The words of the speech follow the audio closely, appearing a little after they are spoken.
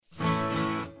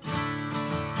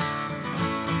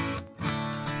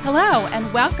Hello,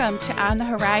 and welcome to On the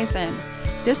Horizon.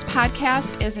 This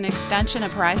podcast is an extension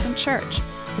of Horizon Church,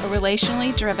 a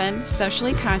relationally driven,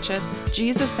 socially conscious,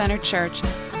 Jesus-centered church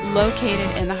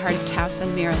located in the heart of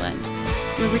Towson, Maryland.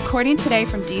 We're recording today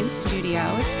from Dean's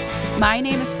Studios. My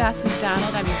name is Beth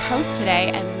McDonald. I'm your host today,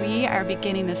 and we are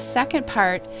beginning the second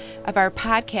part of our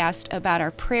podcast about our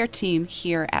prayer team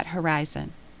here at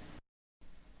Horizon.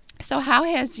 So how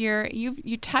has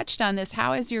you touched on this,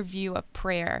 how has your view of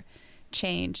prayer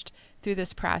changed through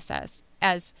this process,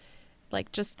 as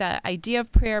like just the idea of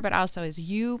prayer, but also as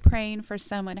you praying for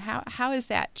someone? How has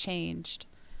that changed?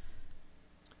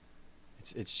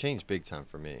 It's changed big time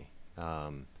for me.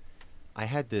 I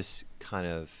had this kind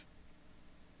of,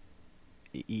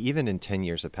 even in 10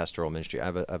 years of pastoral ministry, I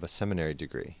have a seminary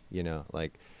degree,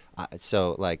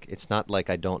 so it's not like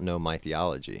I don't know my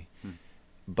theology,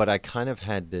 but I kind of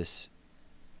had this.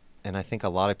 And I think a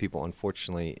lot of people,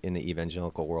 unfortunately, in the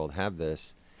evangelical world have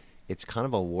this. It's kind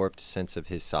of a warped sense of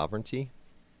his sovereignty.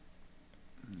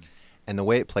 And the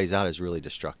way it plays out is really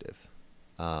destructive.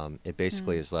 It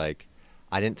basically is like,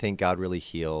 I didn't think God really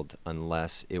healed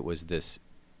unless it was this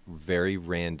very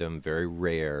random, very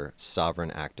rare, sovereign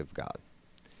act of God.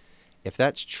 If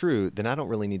that's true, then I don't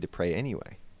really need to pray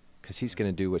anyway, because he's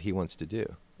going to do what he wants to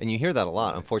do. And you hear that a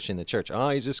lot, unfortunately, in the church. Oh,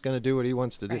 he's just going to do what he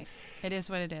wants to do. It is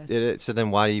what it is. So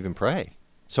then why do you even pray?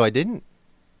 So I didn't,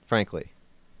 frankly,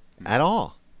 at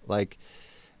all. But,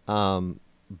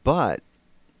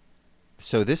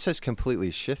 so this has completely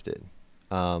shifted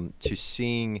to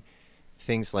seeing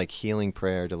things like healing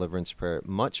prayer, deliverance prayer,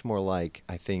 much more like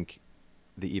I think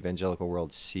the evangelical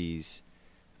world sees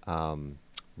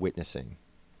witnessing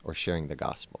or sharing the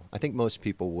gospel. I think most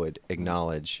people would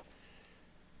acknowledge,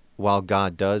 while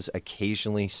God does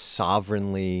occasionally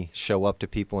sovereignly show up to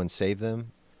people and save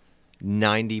them,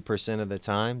 90% of the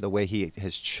time, the way he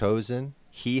has chosen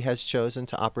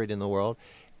to operate in the world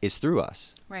is through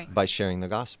us, by sharing the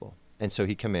gospel. And so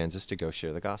he commands us to go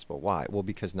share the gospel. Why? Well,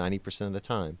 because 90% of the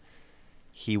time,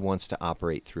 he wants to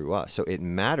operate through us. So it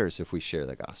matters if we share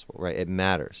the gospel, right? It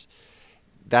matters.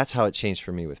 That's how it changed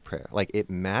for me with prayer. It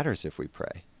matters if we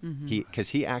pray. Because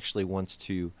he actually wants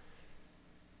to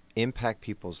impact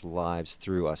people's lives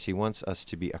through us. He wants us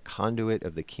to be a conduit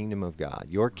of the kingdom of God.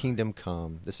 Your kingdom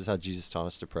come. This is how Jesus taught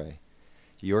us to pray.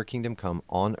 Your kingdom come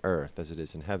on earth as it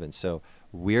is in heaven. So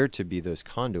we're to be those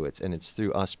conduits, and it's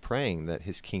through us praying that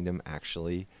his kingdom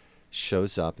actually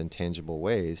shows up in tangible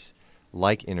ways,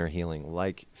 like inner healing,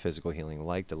 like physical healing,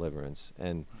 like deliverance.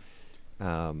 And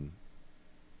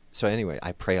so anyway,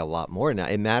 I pray a lot more now.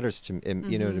 It matters to me,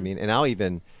 you know what I mean? And I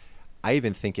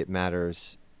even think it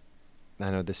matters. I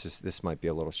know this might be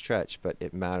a little stretch, but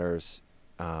it matters.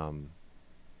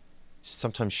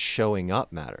 Sometimes showing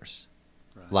up matters.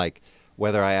 Right. Like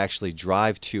whether I actually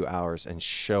drive 2 hours and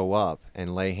show up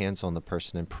and lay hands on the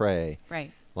person and pray.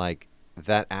 Right. Like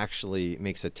that actually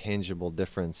makes a tangible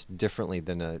difference, differently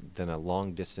than a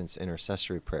long distance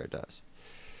intercessory prayer does.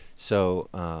 So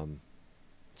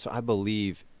I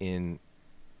believe in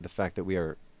the fact that we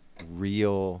are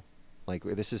real.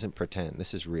 This isn't pretend.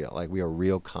 This is real. We are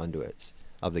real conduits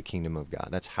of the kingdom of God.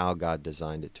 That's how God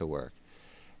designed it to work.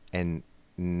 And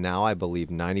now I believe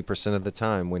 90% of the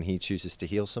time when he chooses to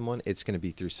heal someone, it's going to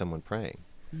be through someone praying.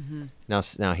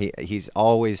 Now he's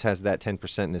always has that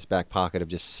 10% in his back pocket of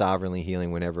just sovereignly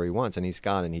healing whenever he wants, and he's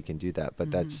God and he can do that.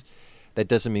 But that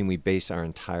doesn't mean we base our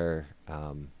entire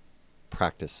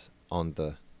practice on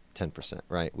the 10%,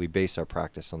 right? We base our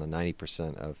practice on the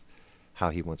 90% of how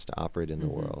he wants to operate in the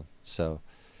world. So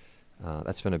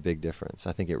that's been a big difference.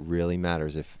 I think it really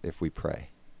matters if we pray.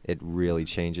 It really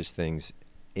changes things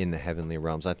in the heavenly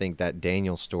realms. I think that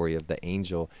Daniel story of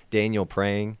Daniel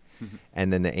praying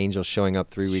and then the angel showing up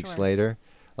 3 weeks later,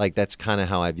 that's kind of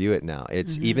how I view it now.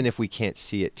 It's even if we can't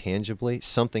see it tangibly,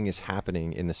 something is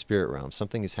happening in the spirit realm.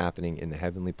 Something is happening in the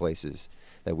heavenly places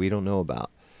that we don't know about,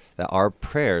 that our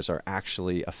prayers are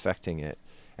actually affecting it.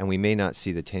 And we may not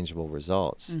see the tangible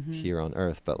results here on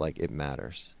earth, but it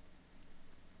matters.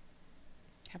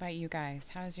 How about you guys?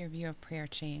 How has your view of prayer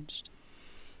changed?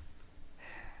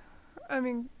 I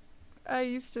mean, I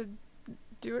used to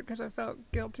do it because I felt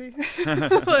guilty.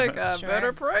 I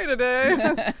better pray today.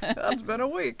 It's been a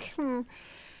week.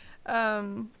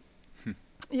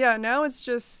 Yeah, now it's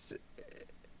just,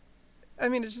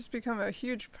 it's just become a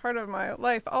huge part of my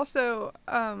life. Also,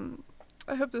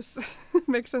 I hope this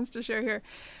makes sense to share here.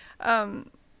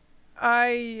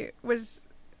 I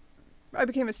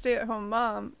became a stay-at-home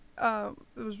mom. It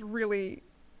was really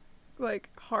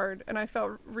hard, and I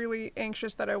felt really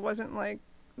anxious that I wasn't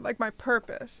like my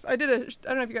purpose. I don't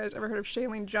know if you guys ever heard of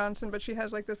Shailene Johnson, but she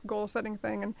has like this goal setting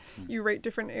thing, and you rate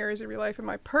different areas of your life, and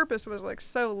my purpose was like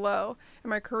so low in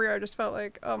my career. I just felt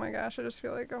like, oh my gosh, I just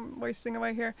feel like I'm wasting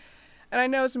away here. And I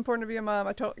know it's important to be a mom.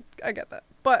 I get that.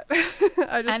 But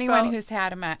I just anyone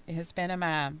who's been a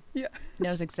mom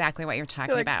knows exactly what you're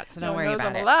talking like, about. So don't worry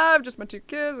about I'm alive, just my 2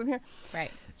 kids, I'm here.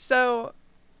 Right. So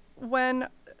when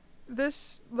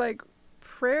this like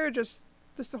prayer this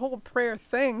whole prayer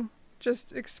thing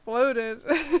just exploded,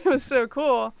 it was so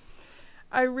cool.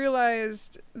 I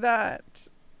realized that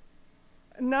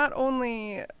not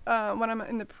only when I'm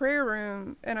in the prayer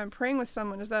room and I'm praying with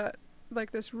someone is that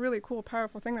like this really cool,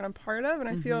 powerful thing that I'm part of, and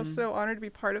I feel so honored to be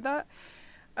part of that.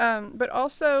 But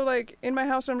also, like, in my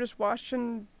house when I'm just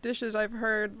washing dishes, I've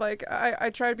heard, like, I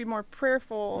try to be more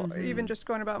prayerful, even just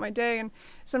going about my day, and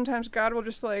sometimes God will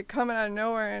just, like, come out of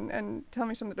nowhere and tell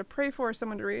me something to pray for,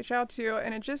 someone to reach out to,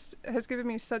 and it just has given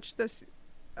me such this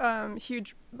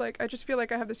huge, like, I just feel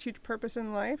like I have this huge purpose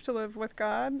in life to live with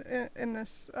God in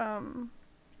this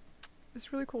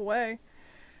this really cool way.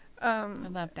 I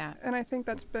love that. And I think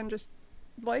that's been just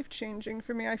life-changing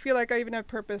for me. I feel like I even have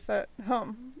purpose at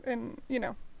home, and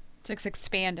so it's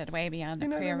expanded way beyond the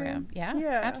prayer room. Yeah,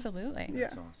 absolutely.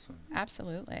 That's awesome.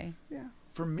 Absolutely. Yeah.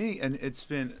 For me, and it's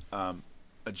been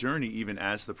a journey even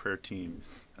as the prayer team.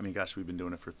 I mean, gosh, we've been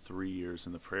doing it for 3 years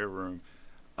in the prayer room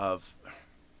of,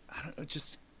 I don't know,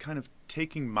 just kind of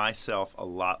taking myself a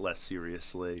lot less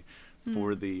seriously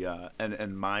for the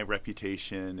and my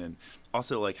reputation, and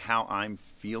also like how I'm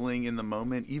feeling in the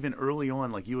moment. Even early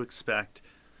on, like you expect,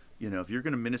 if you're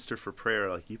going to minister for prayer,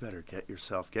 like you better get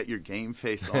your game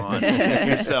face on, get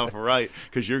yourself right,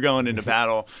 because you're going into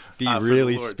battle. Be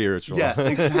really spiritual. Yes,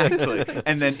 exactly.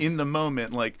 And then in the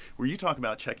moment, like where you talk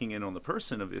about checking in on the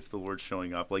person of if the Lord's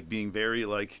showing up, like being very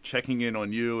like checking in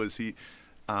on you as he,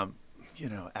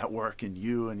 at work, and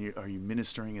are you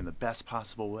ministering in the best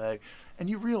possible way? And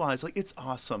you realize like it's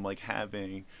awesome, like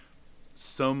having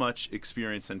so much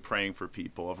experience in praying for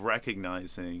people, of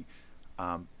recognizing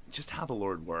just how the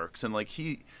Lord works, and like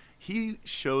he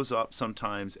shows up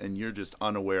sometimes and you're just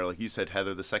unaware. Like you said,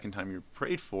 Heather, the second time you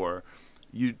prayed for,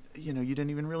 you didn't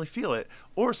even really feel it,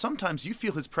 or sometimes you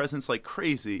feel his presence like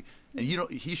crazy, and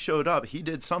he showed up, he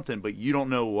did something, but you don't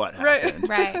know what happened.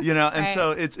 Right. And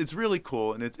so it's really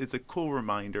cool, and it's a cool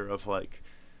reminder of like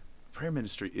prayer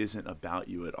ministry isn't about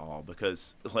you at all,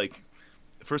 because like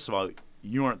first of all,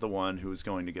 you aren't the one who is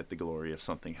going to get the glory if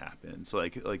something happens.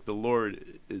 Like the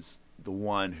Lord is the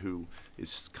one who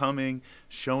is coming,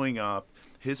 showing up.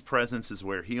 His presence is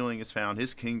where healing is found.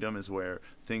 His kingdom is where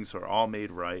things are all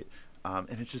made right. And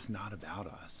it's just not about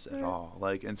us at all.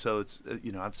 Like, and so it's,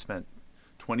 I've spent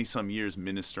 20 some years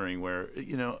ministering where,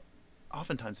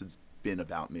 oftentimes it's been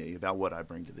about me, about what I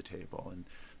bring to the table. And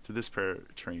through this prayer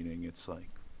training, it's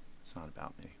like, it's not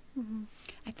about me. Mm-hmm.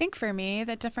 I think for me,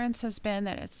 the difference has been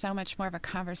that it's so much more of a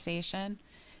conversation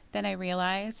than I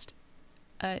realized.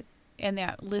 And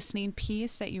that listening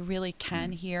piece that you really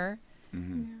can hear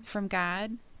from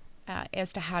God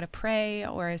as to how to pray,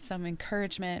 or as some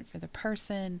encouragement for the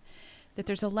person, that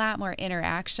there's a lot more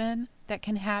interaction that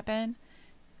can happen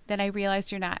than I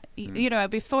realized. You're not,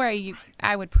 before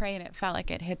I would pray and it felt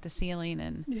like it hit the ceiling,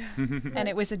 and and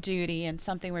it was a duty and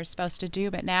something we're supposed to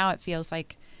do, but now it feels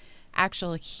like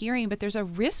actual hearing. But there's a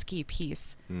risky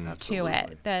piece to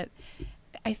it that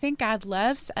I think God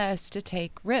loves us to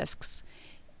take risks.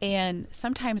 And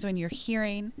sometimes when you're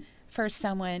hearing for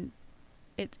someone,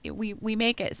 we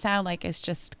make it sound like it's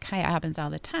just kind of happens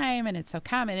all the time and it's so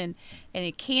common, and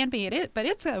it can be, but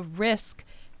it's a risk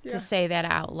to say that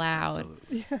out loud.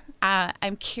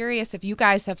 I'm curious if you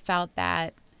guys have felt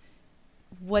that.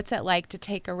 What's it like to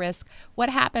take a risk? What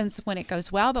happens when it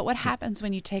goes well, but what happens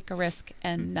when you take a risk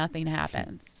and nothing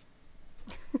happens?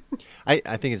 I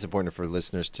think it's important for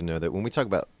listeners to know that when we talk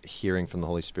about hearing from the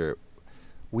Holy Spirit,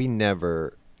 we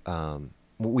never,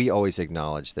 we always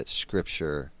acknowledge that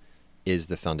Scripture is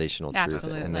the foundational truth,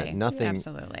 and that nothing,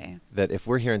 that if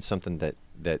we're hearing something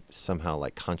that somehow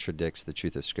like contradicts the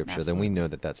truth of Scripture, then we know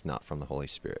that that's not from the Holy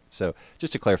Spirit. So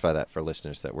just to clarify that for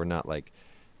listeners, that we're not like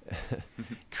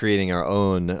creating our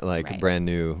own like brand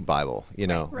new Bible,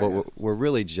 we're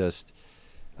really just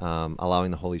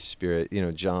allowing the Holy Spirit,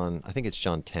 I think it's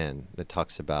John 10 that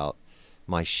talks about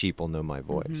my sheep will know my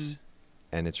voice.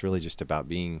 And it's really just about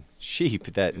being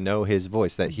sheep that know his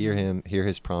voice, that hear him, hear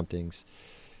his promptings.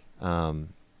 And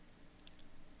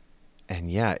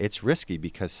it's risky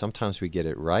because sometimes we get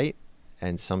it right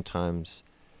and sometimes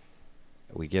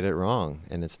we get it wrong,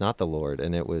 and it's not the Lord.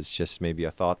 And it was just maybe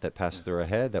a thought that passed through our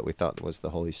head that we thought was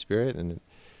the Holy Spirit. And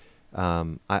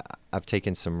I've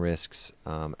taken some risks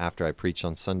after I preach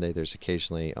on Sunday. There's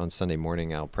occasionally on Sunday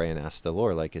morning I'll pray and ask the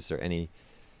Lord, like, is there any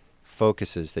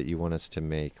focuses that you want us to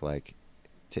make, like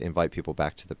to invite people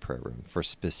back to the prayer room for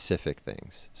specific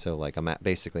things? So like I'm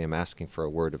asking for a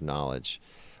word of knowledge.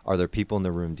 Are there people in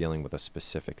the room dealing with a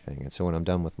specific thing? And so when I'm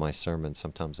done with my sermon,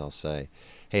 sometimes I'll say,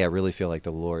 hey, I really feel like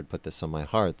the Lord put this on my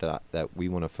heart that we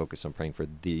want to focus on praying for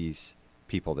these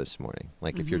people this morning.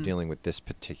 Like if you're dealing with this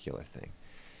particular thing.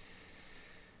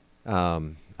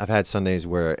 I've had Sundays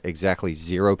where exactly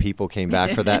 0 people came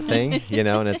back for that thing,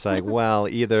 and it's like, well,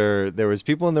 either there was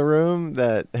people in the room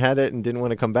that had it and didn't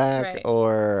want to come back, right,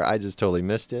 or I just totally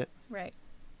missed it. Right.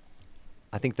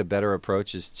 I think the better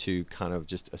approach is to kind of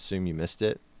just assume you missed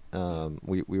it.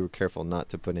 We were careful not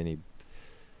to put any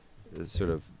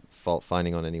sort of fault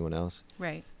finding on anyone else.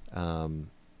 Right.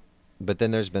 But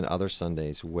then there's been other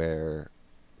Sundays where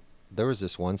there was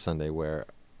this one Sunday where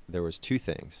there was 2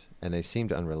 things and they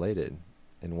seemed unrelated,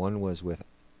 and one was with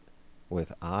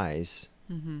eyes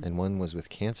and one was with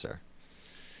cancer.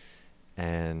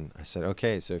 And I said,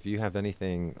 okay, so if you have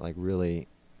anything like really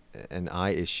an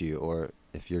eye issue, or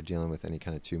if you're dealing with any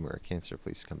kind of tumor or cancer,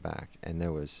 please come back. And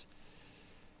there was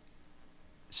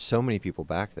so many people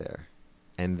back there.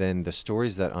 And then the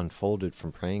stories that unfolded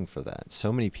from praying for that,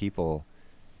 so many people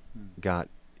got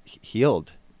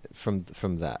healed from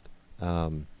that.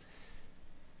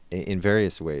 In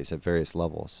various ways, at various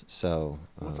levels. So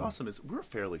what's awesome is we're a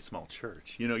fairly small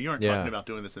church. You aren't talking about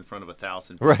doing this in front of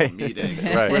 1,000 people right. meeting,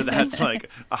 right. where that's like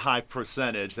a high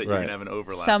percentage that you're going to have an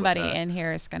overlap. Somebody with that. in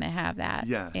here is going to have that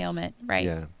ailment, right?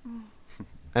 Yeah.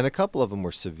 And a couple of them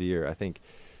were severe. I think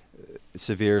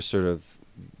severe sort of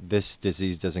this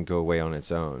disease doesn't go away on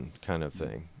its own kind of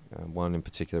thing. One in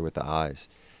particular with the eyes.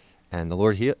 And the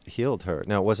Lord healed her.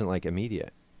 Now, it wasn't like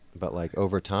immediate, but like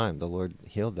over time, the Lord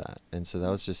healed that. And so that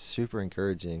was just super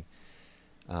encouraging.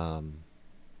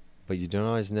 But you don't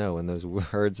always know when those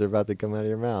words are about to come out of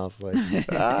your mouth. Like,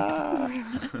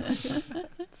 That's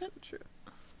so true.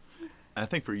 I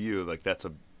think for you, like that's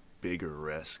a bigger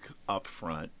risk up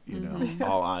front,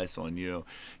 all eyes on you.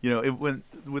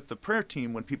 With the prayer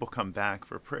team, when people come back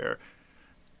for prayer,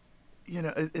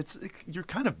 you're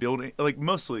kind of building, like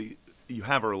mostly you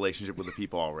have a relationship with the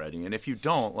people already. And if you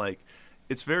don't, like,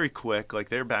 it's very quick. Like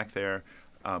they're back there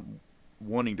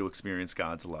wanting to experience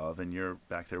God's love, and you're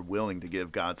back there willing to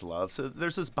give God's love. So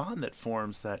there's this bond that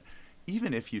forms that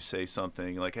even if you say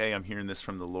something like, hey, I'm hearing this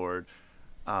from the Lord,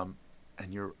 and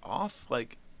you're off,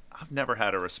 like I've never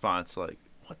had a response like,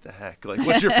 what the heck? Like,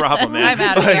 what's your problem, man? I'm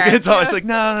out of here. It's always like,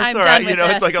 no, that's I'm all right. done with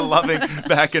It's this. like a loving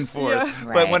back and forth. Yeah.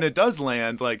 Right. But when it does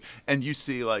land, like, and you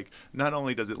see, like, not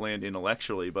only does it land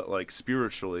intellectually, but like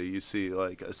spiritually, you see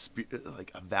like a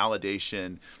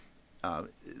validation.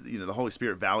 The Holy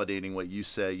Spirit validating what you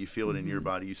say. You feel it in your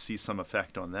body. You see some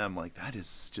effect on them. Like that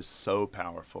is just so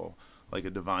powerful. Like a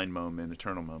divine moment,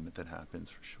 eternal moment that happens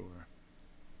for sure.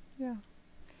 Yeah.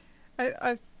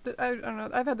 I don't know.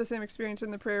 I've had the same experience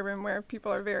in the prayer room where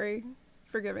people are very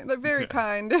forgiving. They're very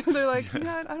kind. They're like,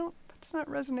 yeah, that's not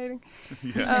resonating.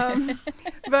 Yeah.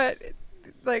 But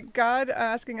like God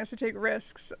asking us to take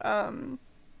risks.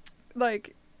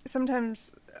 Like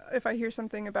sometimes if I hear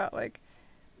something about like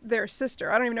their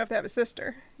sister, I don't even know if they have a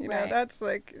sister. Right. That's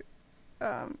like,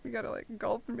 you gotta like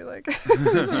gulp and be like,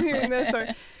 I'm hearing this. Or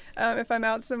if I'm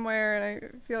out somewhere and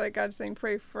I feel like God's saying,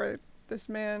 pray for this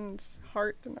man's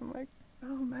heart, and I'm like,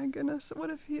 oh my goodness, what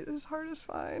if his heart is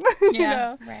fine?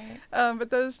 Yeah, right. But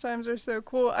those times are so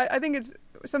cool. I think it's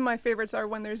some of my favorites are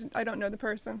when I don't know the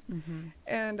person,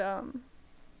 and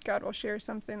God will share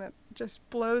something that just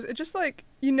blows. It just like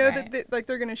that like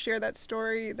they're gonna share that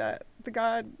story that the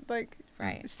God like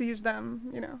sees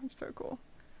them. It's so cool.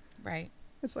 Right.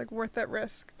 It's like worth that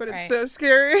risk, but it's so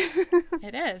scary.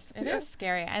 It is. It is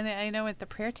scary. And I know with the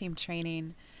prayer team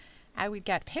training, I would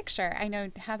get picture. I know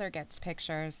Heather gets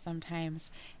pictures sometimes,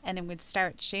 and it would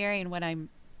start sharing what I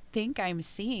think I'm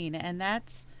seeing, and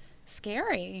that's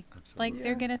scary. Absolutely. Like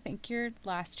they're gonna think you're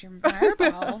lost your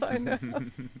marbles. I know.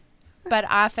 But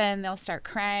often they'll start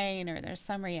crying, or there's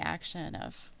some reaction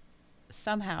of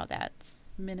somehow that's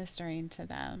ministering to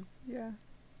them. Yeah.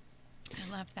 I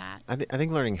love that. I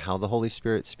think learning how the Holy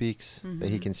Spirit speaks, that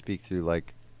He can speak through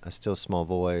like a still small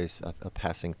voice, a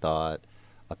passing thought,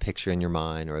 a picture in your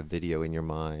mind, or a video in your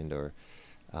mind, or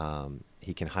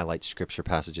He can highlight scripture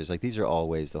passages. Like these are all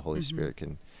ways the Holy Spirit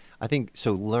can. I think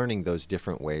so. Learning those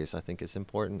different ways, I think, is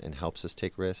important and helps us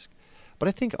take risk. But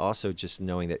I think also just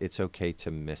knowing that it's okay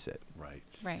to miss it. Right.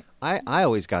 Right. I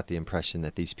always got the impression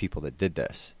that these people that did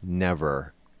this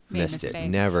never missed it,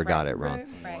 never got it wrong.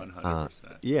 Right.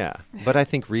 100%. Yeah, but I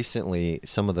think recently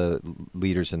some of the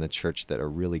leaders in the church that are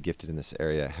really gifted in this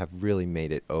area have really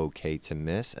made it okay to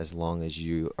miss, as long as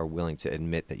you are willing to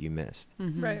admit that you missed.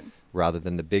 Mm-hmm. Right. Rather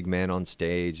than the big man on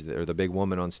stage or the big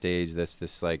woman on stage that's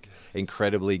this like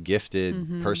incredibly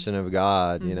gifted person of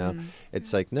God, you know.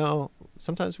 It's like, no,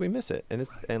 sometimes we miss it.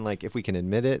 And like if we can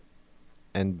admit it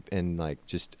and like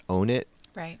just own it.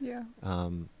 Right. Yeah.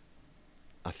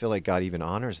 I feel like God even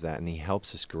honors that, and he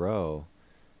helps us grow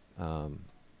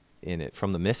in it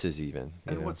from the misses even.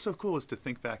 And what's so cool is to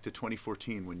think back to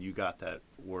 2014 when you got that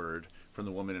word from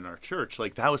the woman in our church.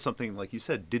 Like that was something, like you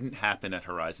said, didn't happen at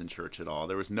Horizon Church at all.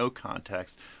 There was no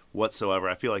context whatsoever.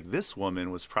 I feel like this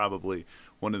woman was probably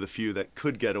one of the few that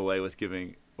could get away with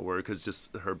giving a word because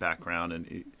just her background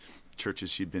and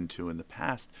churches she'd been to in the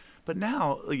past. But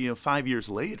now, 5 years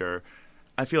later,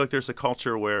 I feel like there's a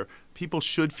culture where people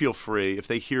should feel free, if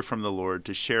they hear from the Lord,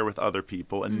 to share with other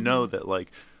people and know that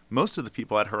like most of the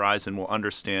people at Horizon will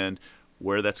understand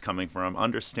where that's coming from,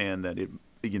 understand that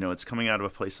it's coming out of a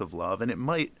place of love, and it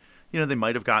might, they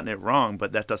might have gotten it wrong,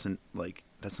 but that doesn't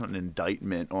that's not an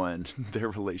indictment on their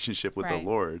relationship with the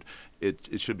Lord.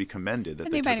 It should be commended that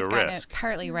they took a risk. They might have gotten it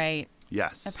partly right,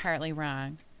 yes, and partly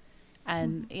wrong.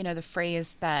 And the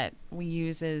phrase that we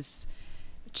use is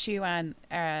chew on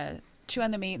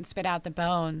the meat and spit out the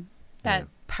bone. That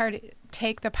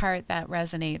take the part that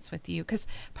resonates with you, because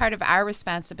part of our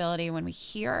responsibility when we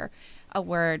hear a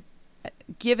word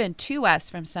given to us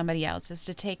from somebody else is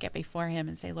to take it before him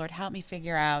and say, Lord, help me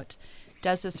figure out,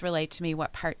 does this relate to me?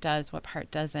 What part does, what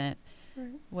part doesn't? Right.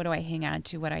 What do I hang on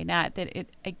to, what I not? That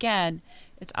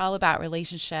it's all about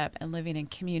relationship and living in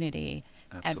community.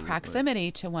 Absolutely. And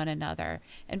proximity to one another,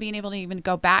 and being able to even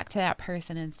go back to that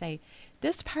person and say,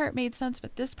 this part made sense,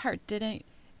 but this part didn't.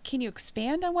 Can you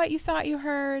expand on what you thought you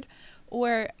heard?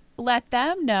 Or let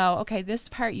them know, okay, this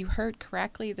part you heard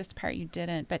correctly, this part you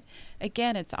didn't. But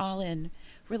again, it's all in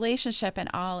relationship and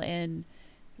all in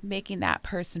making that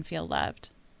person feel loved.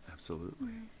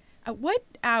 Absolutely. What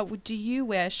do you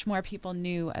wish more people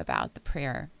knew about the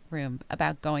prayer room,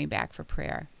 about going back for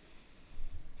prayer?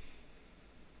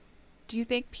 Do you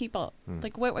think people,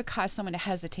 like, what would cause someone to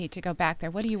hesitate to go back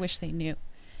there? What do you wish they knew?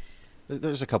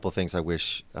 There's a couple of things I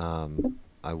wish I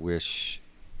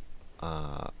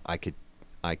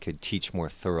could teach more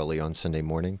thoroughly on Sunday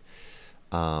morning,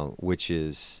 which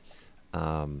is,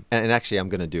 and actually I'm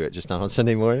going to do it, just not on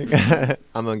Sunday morning.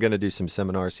 I'm going to do some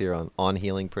seminars here on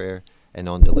healing prayer and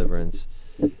on deliverance,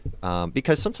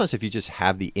 because sometimes if you just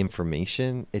have the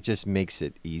information, it just makes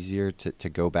it easier to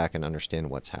go back and understand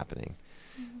what's happening.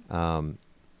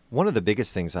 One of the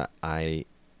biggest things I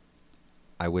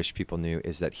wish people knew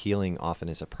is that healing often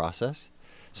is a process.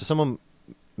 So someone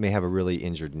may have a really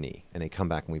injured knee, and they come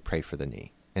back and we pray for the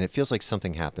knee. And it feels like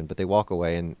something happened, but they walk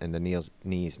away and the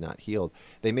knee's not healed.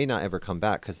 They may not ever come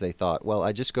back because they thought, well,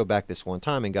 I just go back this one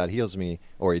time and God heals me,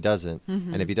 or he doesn't.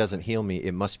 Mm-hmm. And if he doesn't heal me,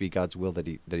 it must be God's will that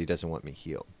he doesn't want me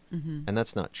healed. Mm-hmm. And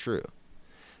that's not true.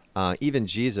 Even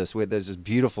Jesus, there's this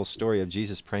beautiful story of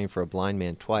Jesus praying for a blind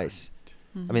man twice.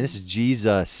 Mm-hmm. I mean, this is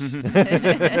Jesus,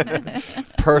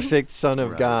 perfect Son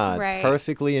of God,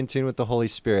 perfectly in tune with the Holy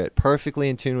Spirit, perfectly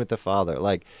in tune with the Father.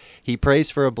 Like, he prays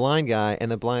for a blind guy,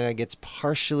 and the blind guy gets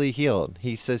partially healed.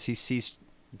 He says he sees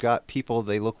people,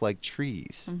 they look like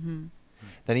trees. Mm-hmm.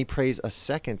 Then he prays a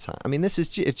second time. I mean, this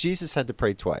is if Jesus had to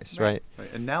pray twice, right?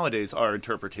 And nowadays, our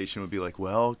interpretation would be like,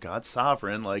 well, God's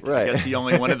sovereign. Like, I guess he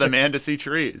only wanted the man to see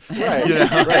trees. Right.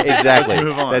 Right. Exactly. Let's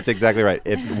move on. That's exactly right.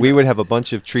 We would have a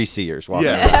bunch of tree seers walking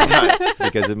around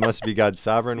because it must be God's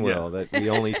sovereign will that we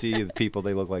only see the people,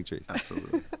 they look like trees.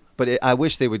 Absolutely. But I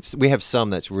wish they would. We have some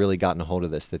that's really gotten a hold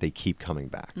of this, that they keep coming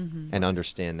back and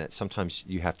understand that sometimes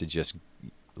you have to just,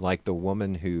 like the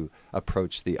woman who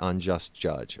approached the unjust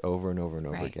judge over and over and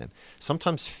over again.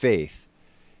 Sometimes faith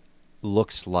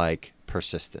looks like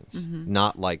persistence,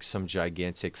 not like some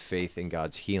gigantic faith in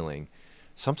God's healing.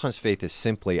 Sometimes faith is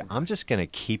simply, I'm just going to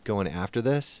keep going after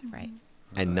this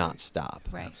and not stop.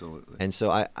 Right. Absolutely. And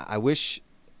so I wish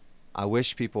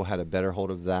people had a better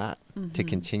hold of that to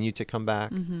continue to come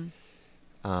back.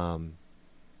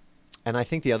 And I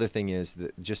think the other thing is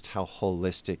that just how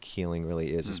holistic healing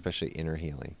really is, especially inner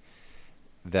healing,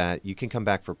 that you can come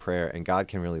back for prayer and God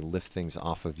can really lift things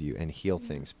off of you and heal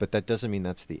things. But that doesn't mean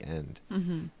that's the end.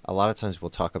 A lot of times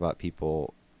we'll talk about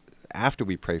people after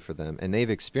we pray for them and they've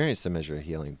experienced a measure of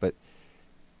healing, but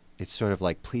it's sort of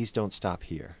like, please don't stop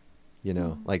here.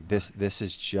 Like this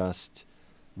is just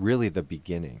really the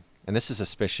beginning. And this is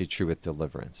especially true with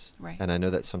deliverance. Right. And I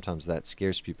know that sometimes that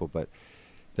scares people, but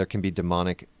there can be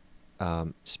demonic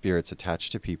spirits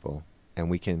attached to people and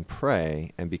we can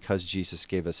pray, and because Jesus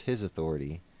gave us his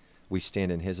authority, we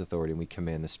stand in his authority and we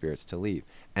command the spirits to leave.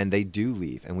 And they do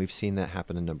leave, and we've seen that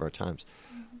happen a number of times.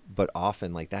 But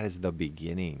often, like, that is the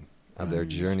beginning of their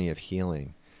journey of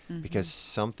healing, because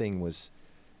something was,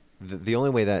 the only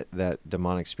way that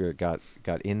demonic spirit got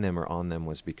in them or on them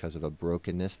was because of a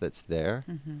brokenness that's there.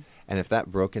 And if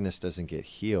that brokenness doesn't get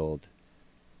healed,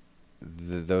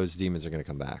 those demons are going to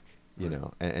come back, you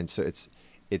know. And so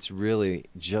it's really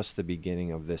just the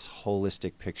beginning of this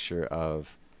holistic picture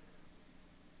of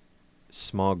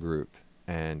small group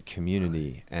and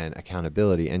community and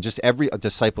accountability and just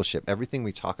discipleship, everything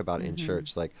we talk about in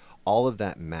church, like all of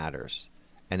that matters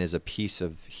and is a piece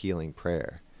of healing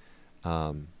prayer.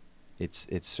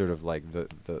 It's sort of like the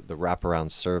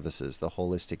wraparound services, the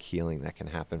holistic healing that can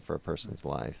happen for a person's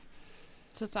life.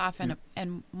 So it's often,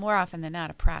 and more often than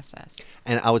not, a process.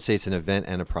 And I would say it's an event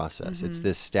and a process. It's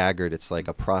this staggered, it's like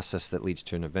a process that leads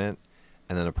to an event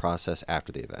and then a process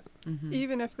after the event.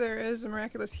 Even if there is a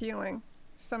miraculous healing,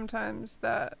 sometimes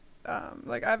that,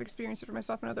 like I've experienced it for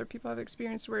myself and other people have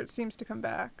experienced, where it seems to come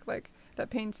back, like that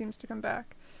pain seems to come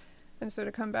back. And so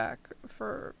to come back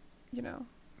for, you know.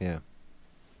 Yeah.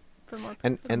 For more,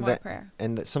 more prayer.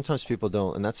 And that sometimes people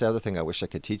don't, and that's the other thing I wish I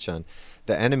could teach on.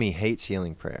 The enemy hates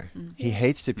healing prayer. He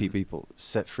hates to be people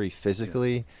set free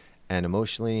physically and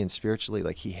emotionally and spiritually.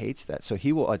 Like, he hates that. So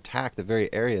he will attack the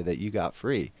very area that you got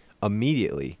free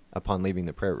immediately upon leaving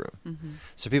the prayer room.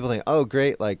 So people think, oh,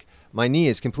 great, like my knee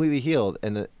is completely healed,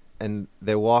 and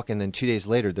they walk, and then 2 days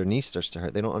later their knee starts to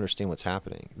hurt. They don't understand what's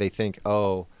happening. They think,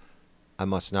 oh, I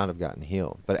must not have gotten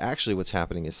healed. But actually what's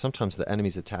happening is sometimes the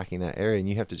enemy's attacking that area, and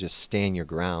you have to just stand your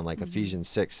ground. Like Ephesians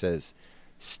 6 says,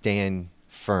 stand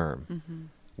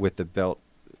firm with the belt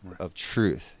of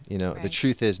truth. You know, the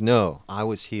truth is, no, I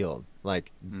was healed.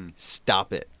 Like,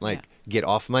 stop it. Like, get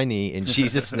off my knee in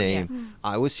Jesus' name.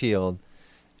 I was healed.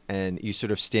 And you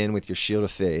sort of stand with your shield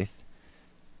of faith,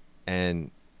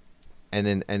 and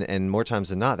then more times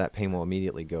than not, that pain will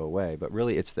immediately go away. But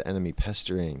really, it's the enemy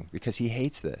pestering, because he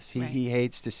hates this. He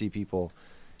hates to see people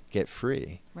get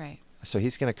free. Right. So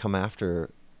he's going to come after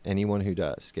anyone who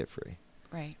does get free.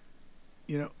 Right.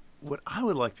 You know, what I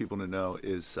would like people to know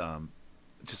is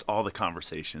just all the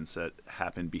conversations that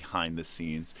happen behind the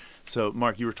scenes. So,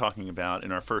 Mark, you were talking about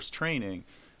in our first training,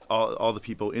 all the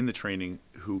people in the training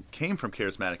who came from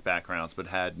charismatic backgrounds but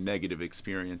had negative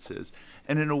experiences.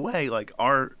 And in a way, like,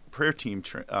 our prayer team,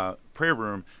 prayer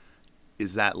room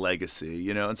is that legacy,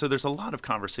 you know? And so there's a lot of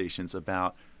conversations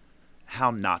about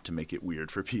how not to make it weird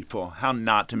for people, how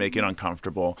not to make it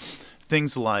uncomfortable.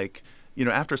 Things like, you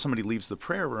know, after somebody leaves the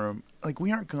prayer room, like,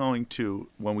 we aren't going to,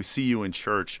 when we see you in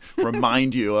church,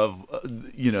 remind you of,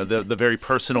 you know, the very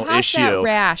personal so how's issue. That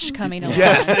rash coming along?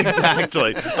 Yes,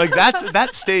 exactly. Like, that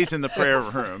stays in the prayer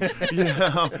room. You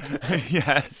know?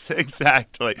 Yes,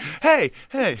 exactly. Hey,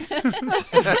 how's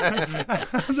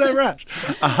that rash?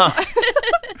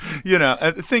 You know,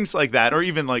 things like that, or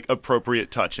even like appropriate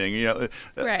touching. You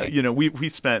know, you know, we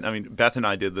spent. I mean, Beth and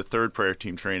I did the third prayer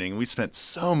team training, and we spent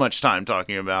so much time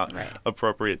talking about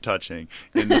appropriate touching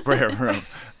in the prayer room,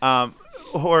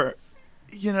 or,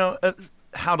 you know,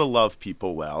 how to love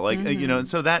people well. Like, you know, and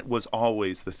so that was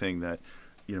always the thing that,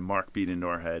 you know, Mark beat into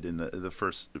our head in the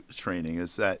first training,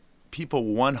 is that people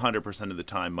 100% of the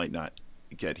time might not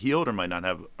get healed or might not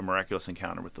have a miraculous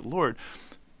encounter with the Lord,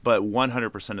 but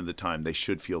 100% of the time they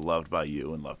should feel loved by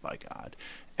you and loved by God.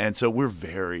 And so we're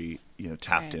very, you know,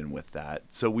 tapped in with that.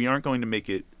 So we aren't going to make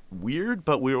it weird,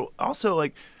 but we'll also,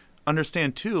 like,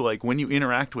 understand too, like, when you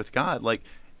interact with God, like,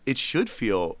 it should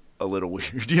feel a little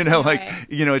weird, you know, like,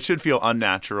 you know, it should feel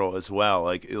unnatural as well.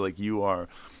 Like you are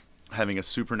having a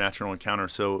supernatural encounter.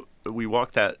 So we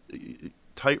walk that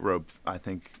tightrope. I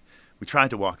think we tried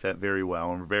to walk that very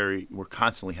well, and we're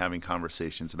constantly having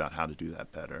conversations about how to do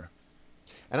that better.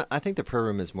 And I think the prayer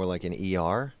room is more like an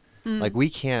ER. Like, we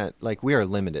can't, like, we are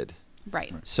limited.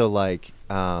 Right. So, like,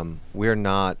 we're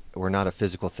not a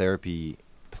physical therapy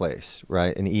place,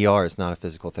 right? An ER is not a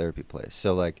physical therapy place.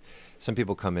 So, like, some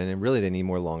people come in and really they need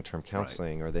more long-term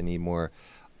counseling, or they need more,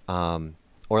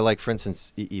 or like, for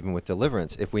instance, even with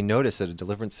deliverance, if we notice that a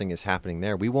deliverance thing is happening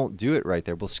there, we won't do it right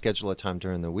there. We'll schedule a time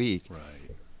during the week,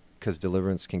 because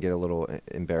deliverance can get a little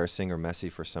embarrassing or messy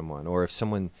for someone. Or if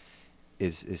someone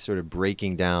is sort of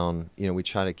breaking down, you know, we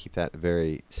try to keep that a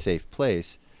very safe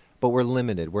place, but we're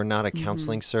limited. We're not a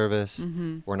counseling service.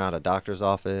 We're not a doctor's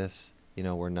office. You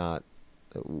know,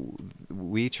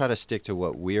 we try to stick to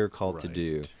what we're called to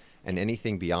do, and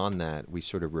anything beyond that, we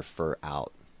sort of refer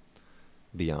out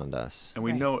beyond us. And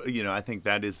we know, you know, I think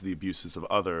that is the abuses of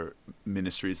other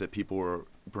ministries that people were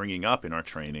bringing up in our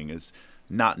training, is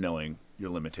not knowing your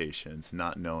limitations,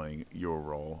 not knowing your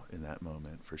role in that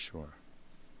moment, for sure.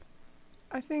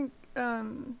 I think I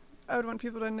would want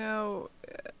people to know,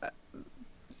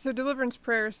 so deliverance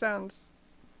prayer sounds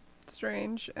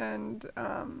strange, and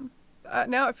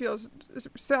now it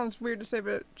sounds weird to say,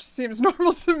 but it just seems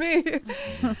normal to me.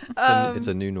 It's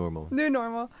a new normal. New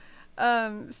normal.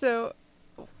 So,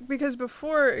 because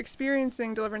before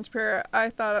experiencing deliverance prayer, I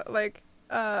thought like,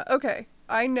 okay,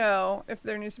 I know if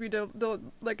there needs to be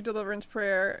like deliverance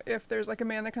prayer, if there's like a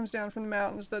man that comes down from the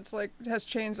mountains that's like has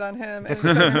chains on him and is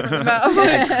coming from the mountain,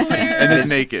 like clear, and is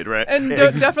naked, right? And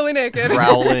definitely naked,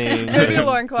 growling, maybe a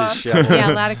loincloth. Yeah,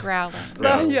 a lot of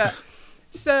growling. Yeah.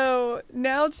 So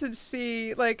now to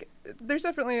see, like, there's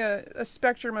definitely a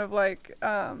spectrum of like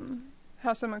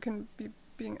how someone can be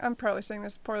I'm probably saying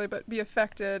this poorly, but be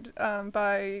affected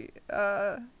by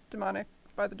the demonic.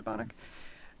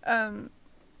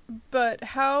 But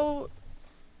how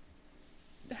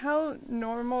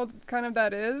normal kind of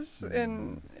that is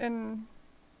in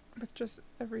with just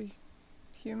every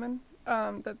human,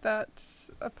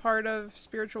 that's a part of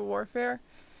spiritual warfare.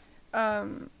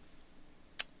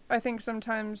 I think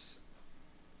sometimes,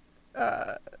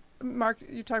 Mark,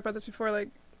 you talked about this before, like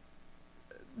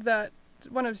that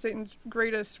one of Satan's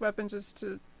greatest weapons is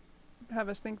to have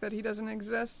us think that he doesn't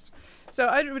exist. So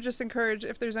I would just encourage,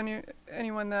 if there's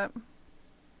anyone that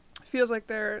feels like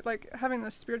they're like having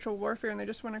this spiritual warfare and they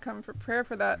just want to come for prayer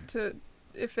for that, to,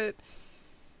 if it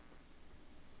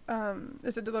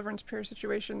is a deliverance prayer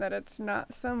situation, that it's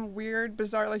not some weird,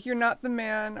 bizarre, like you're not the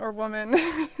man or woman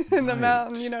in the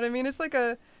mountain, you know what I mean? It's like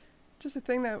just a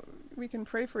thing that we can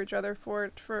pray for each other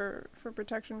for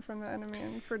protection from the enemy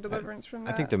and for deliverance from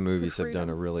that. I think the movies have done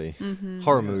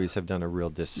horror movies have done a real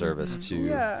disservice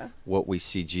to what we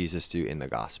see Jesus do in the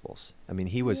Gospels. I mean,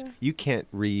 you can't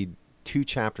read 2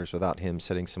 chapters without him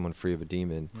setting someone free of a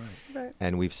demon. Right.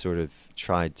 And we've sort of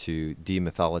tried to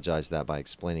demythologize that by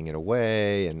explaining it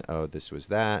away and, oh, this was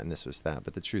that and this was that.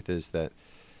 But the truth is that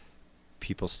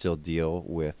people still deal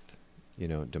with,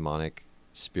 demonic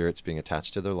spirits being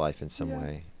attached to their life in some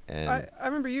way. And I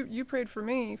remember you prayed for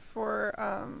me for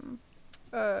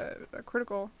a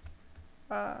critical,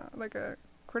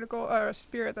 a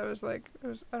spirit that was like, I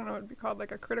don't know what it'd be called,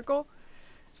 like a critical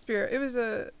spirit. It was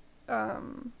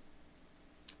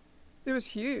it was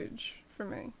huge for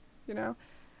me, I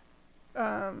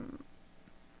don't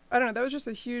know, that was just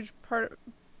a huge part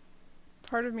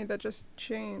of me that just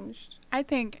changed. I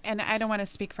think, and I don't want to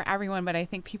speak for everyone, but I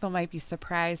think people might be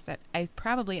surprised that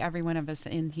probably every one of us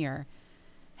in here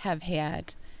have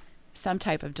had some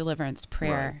type of deliverance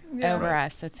prayer over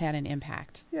us that's had an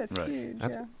impact. Yeah, it's huge.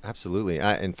 Absolutely.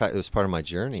 In fact, it was part of my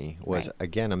journey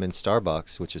again, I'm in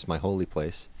Starbucks, which is my holy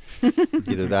place.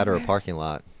 Either that or a parking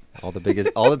lot. All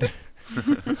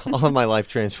of my life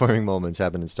transforming moments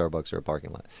happen in Starbucks or a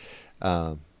parking lot.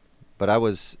 But I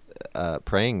was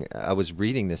praying, I was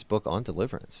reading this book on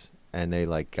deliverance, and they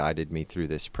guided me through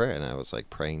this prayer, and I was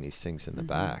praying these things in the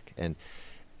back.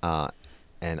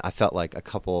 And I felt like a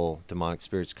couple demonic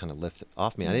spirits kind of lifted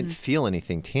off me. I didn't feel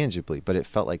anything tangibly, but it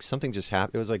felt like something just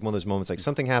happened. It was like one of those moments,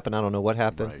 something happened, I don't know what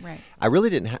happened. Right. I really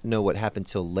didn't know what happened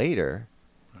till later.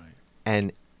 Right.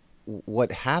 And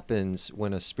what happens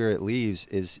when a spirit leaves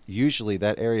is usually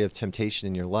that area of temptation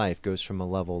in your life goes from a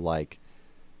level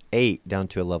 8 down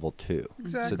to a level 2.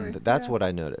 Exactly. So that's what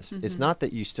I noticed. It's not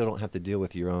that you still don't have to deal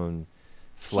with your own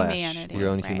flesh, your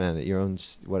own humanity, your own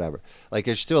whatever.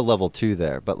 There's still a level 2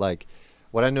 there, but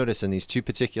what I noticed in these 2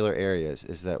 particular areas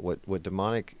is that what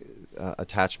demonic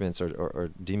attachments or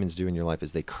demons do in your life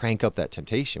is they crank up that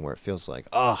temptation where it feels like,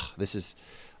 this is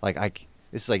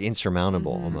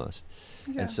insurmountable almost.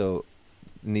 Yeah. And so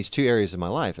in these 2 areas of my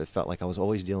life, it felt like I was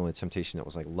always dealing with temptation that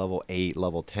was level 8,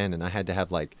 level 10, and I had to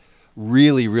have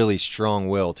really, really strong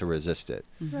will to resist it.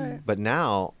 Right. But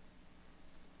now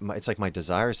it's like my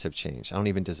desires have changed. I don't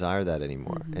even desire that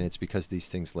anymore. And it's because these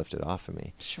things lifted off of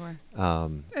me. Sure.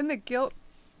 And the guilt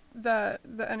that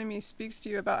the enemy speaks to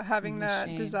you about having that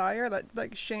shame. Desire,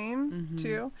 that shame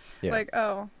too. Yeah.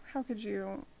 How could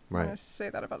you say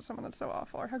that about someone that's so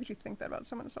awful? Or how could you think that about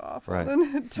someone that's so awful? Right.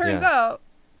 And it turns out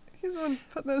he's the one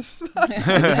putting this.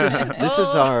 This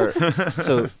is our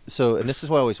so and this is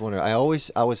what I always wonder. I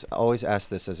always ask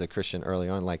this as a Christian early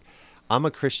on, I'm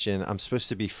a Christian, I'm supposed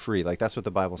to be free. That's what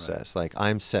the Bible says.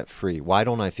 I'm set free. Why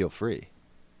don't I feel free?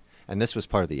 And this was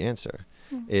part of the answer.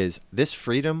 Is this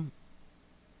freedom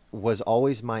was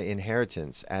always my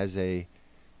inheritance as a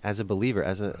believer,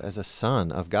 as a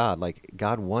son of God.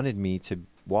 God wanted me to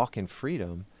walk in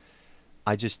freedom.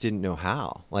 I just didn't know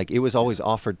how. It was always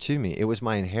offered to me. It was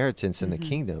my inheritance in the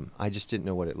kingdom. I just didn't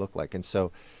know what it looked like. And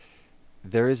so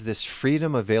there is this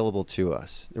freedom available to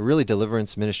us. Really,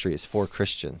 deliverance ministry is for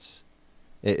Christians.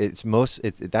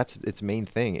 That's its main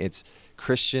thing. It's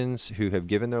Christians who have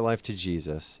given their life to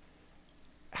Jesus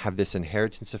have this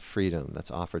inheritance of freedom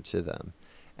that's offered to them.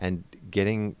 And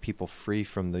getting people free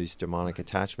from these demonic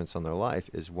attachments on their life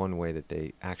is one way that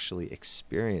they actually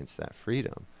experience that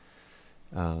freedom.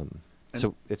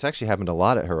 So it's actually happened a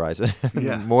lot at Horizon,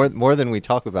 more than we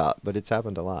talk about, but it's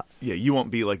happened a lot. Yeah, you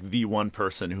won't be like the one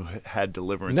person who had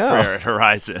deliverance prayer at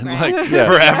Horizon, right. like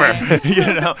forever.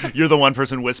 You know, you're the one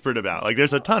person whispered about. Like,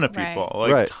 there's a ton of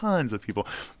people, tons of people.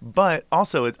 But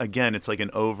also, it's like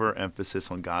an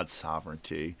overemphasis on God's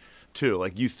sovereignty too.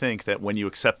 Like, you think that when you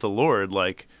accept the Lord,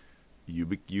 like, you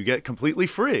get completely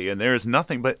free and there is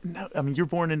nothing, but no, I mean, you're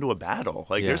born into a battle.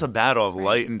 Like there's a battle of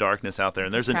light and darkness out there,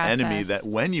 and there's an enemy that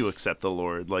when you accept the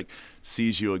Lord, like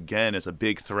sees you again as a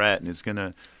big threat and is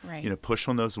gonna, push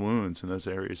on those wounds in those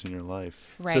areas in your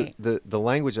life. Right. So the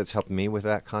language that's helped me with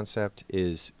that concept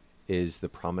is the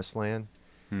Promised Land.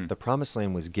 The Promised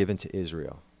Land was given to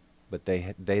Israel, but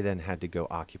they then had to go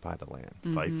occupy the land,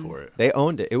 fight for it. They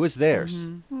owned it. It was theirs.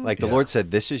 Like the Lord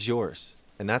said, "This is yours."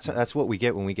 And that's what we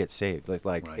get when we get saved.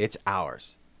 Like it's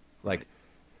ours.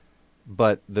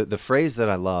 But the phrase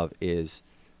that I love is,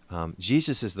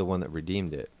 Jesus is the one that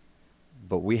redeemed it,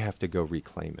 but we have to go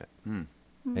reclaim it.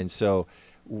 And so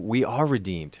we are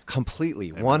redeemed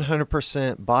completely,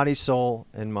 100%, body, soul,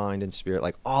 and mind and spirit.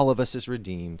 Like all of us is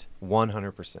redeemed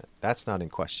 100%. That's not in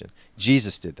question.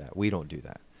 Jesus did that. We don't do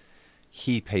that.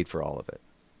 He paid for all of it,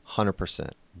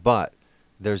 100%. But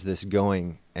there's this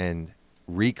going and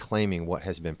reclaiming what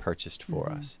has been purchased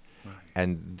for us.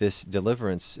 And this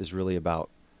deliverance is really about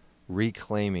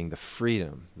reclaiming the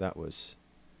freedom that was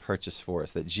purchased for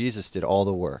us, that Jesus did all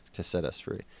the work to set us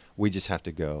free. We just have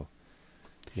to go,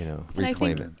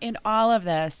 reclaim it. In all of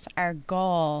this, our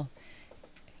goal,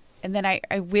 and then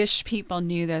I wish people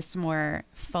knew this more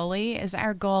fully, is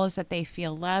our goal is that they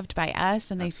feel loved by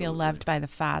us and they feel loved by the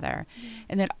Father.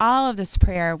 And that all of this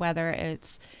prayer, whether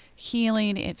it's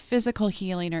healing, physical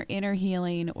healing or inner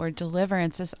healing or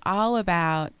deliverance, is all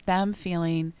about them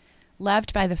feeling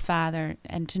loved by the Father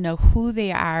and to know who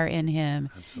they are in Him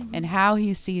and how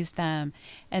He sees them.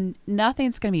 And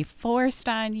nothing's going to be forced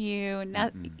on you.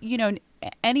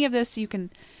 Any of this you can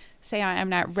say, I'm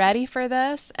not ready for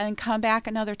this, and come back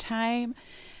another time.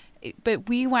 But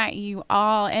we want you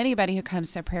all, anybody who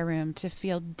comes to a prayer room, to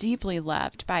feel deeply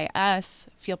loved by us,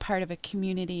 feel part of a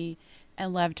community,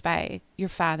 and loved by your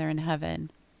Father in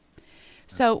heaven.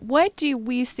 So what do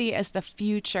we see as the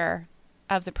future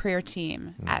of the prayer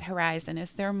team at Horizon?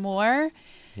 Is there more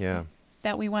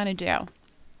that we want to do?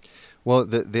 Well,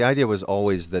 the idea was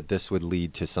always that this would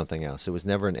lead to something else. It was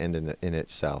never an end in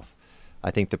itself. I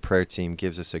think the prayer team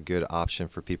gives us a good option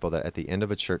for people that at the end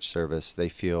of a church service, they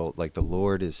feel like the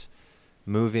Lord is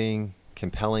moving,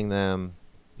 compelling them,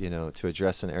 to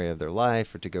address an area of their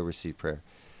life or to go receive prayer.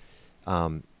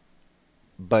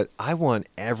 But I want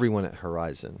everyone at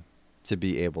Horizon to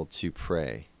be able to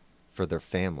pray for their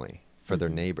family, for their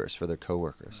neighbors, for their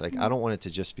coworkers. Like, I don't want it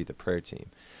to just be the prayer team.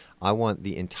 I want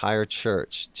the entire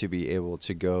church to be able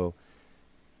to go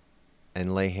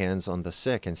and lay hands on the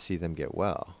sick and see them get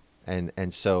well.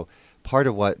 And so part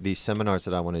of what these seminars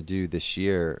that I want to do this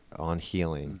year on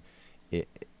healing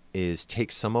is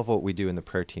take some of what we do in the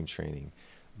prayer team training,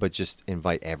 but just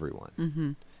invite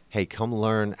everyone. Hey, come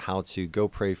learn how to go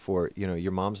pray for,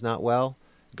 your mom's not well,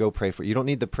 go pray for. You don't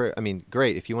need the prayer. I mean,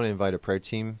 great. If you want to invite a prayer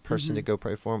team person to go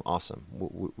pray for them, awesome.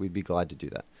 We'd be glad to do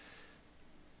that.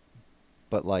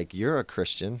 But you're a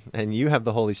Christian and you have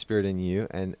the Holy Spirit in you.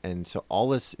 And so all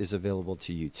this is available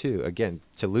to you too. Again,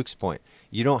 to Luke's point,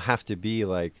 you don't have to be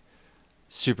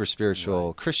super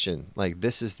spiritual Christian.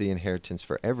 This is the inheritance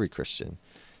for every Christian,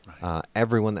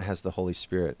 everyone that has the Holy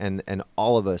Spirit, and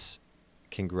all of us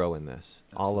can grow in this.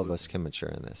 Absolutely. All of us can mature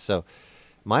in this. So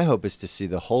my hope is to see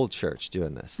the whole church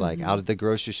doing this, out at the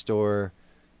grocery store,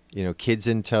 kids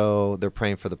in tow, they're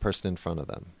praying for the person in front of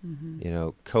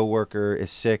them. Coworker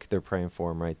is sick, they're praying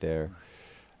for him right there.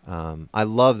 I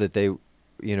love that they,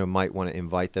 might want to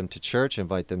invite them to church,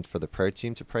 invite them for the prayer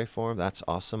team to pray for them. That's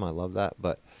awesome. I love that.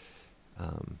 But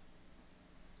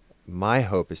my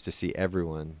hope is to see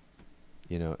everyone,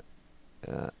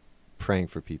 praying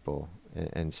for people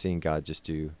and seeing God just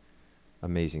do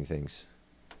amazing things.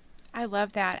 I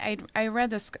love that. I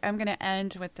read this. I'm going to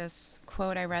end with this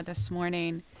quote I read this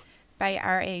morning by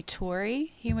R.A.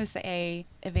 Torrey. He was a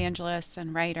evangelist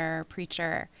and writer,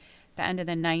 preacher, at the end of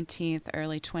the 19th,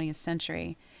 early 20th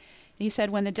century. And he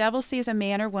said, when the devil sees a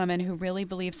man or woman who really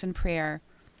believes in prayer,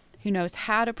 who knows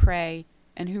how to pray,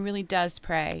 and who really does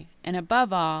pray, and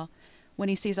above all, when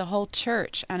he sees a whole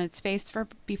church on its face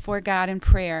before God in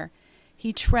prayer,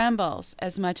 he trembles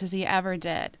as much as he ever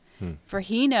did. For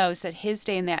he knows that his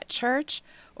day in that church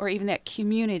or even that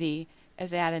community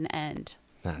is at an end.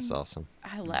 That's awesome.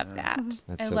 I love that.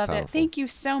 That's I so love powerful. it. Thank you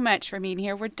so much for being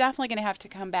here. We're definitely going to have to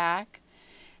come back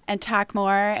and talk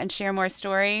more and share more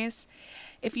stories.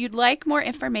 If you'd like more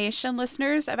information,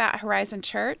 listeners, about Horizon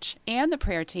Church and the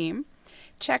prayer team,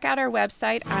 check out our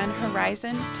website on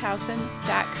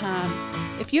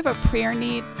horizontowson.com. If you have a prayer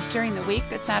need during the week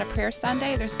that's not a prayer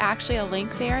Sunday, there's actually a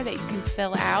link there that you can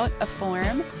fill out a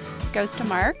form. It goes to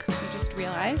Mark, we just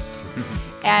realized,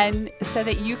 and so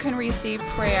that you can receive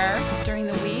prayer during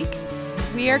the week.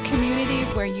 We are a community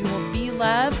where you will be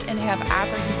loved and have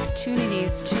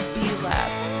opportunities to be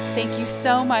loved. Thank you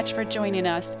so much for joining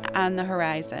us on the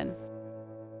Horizon.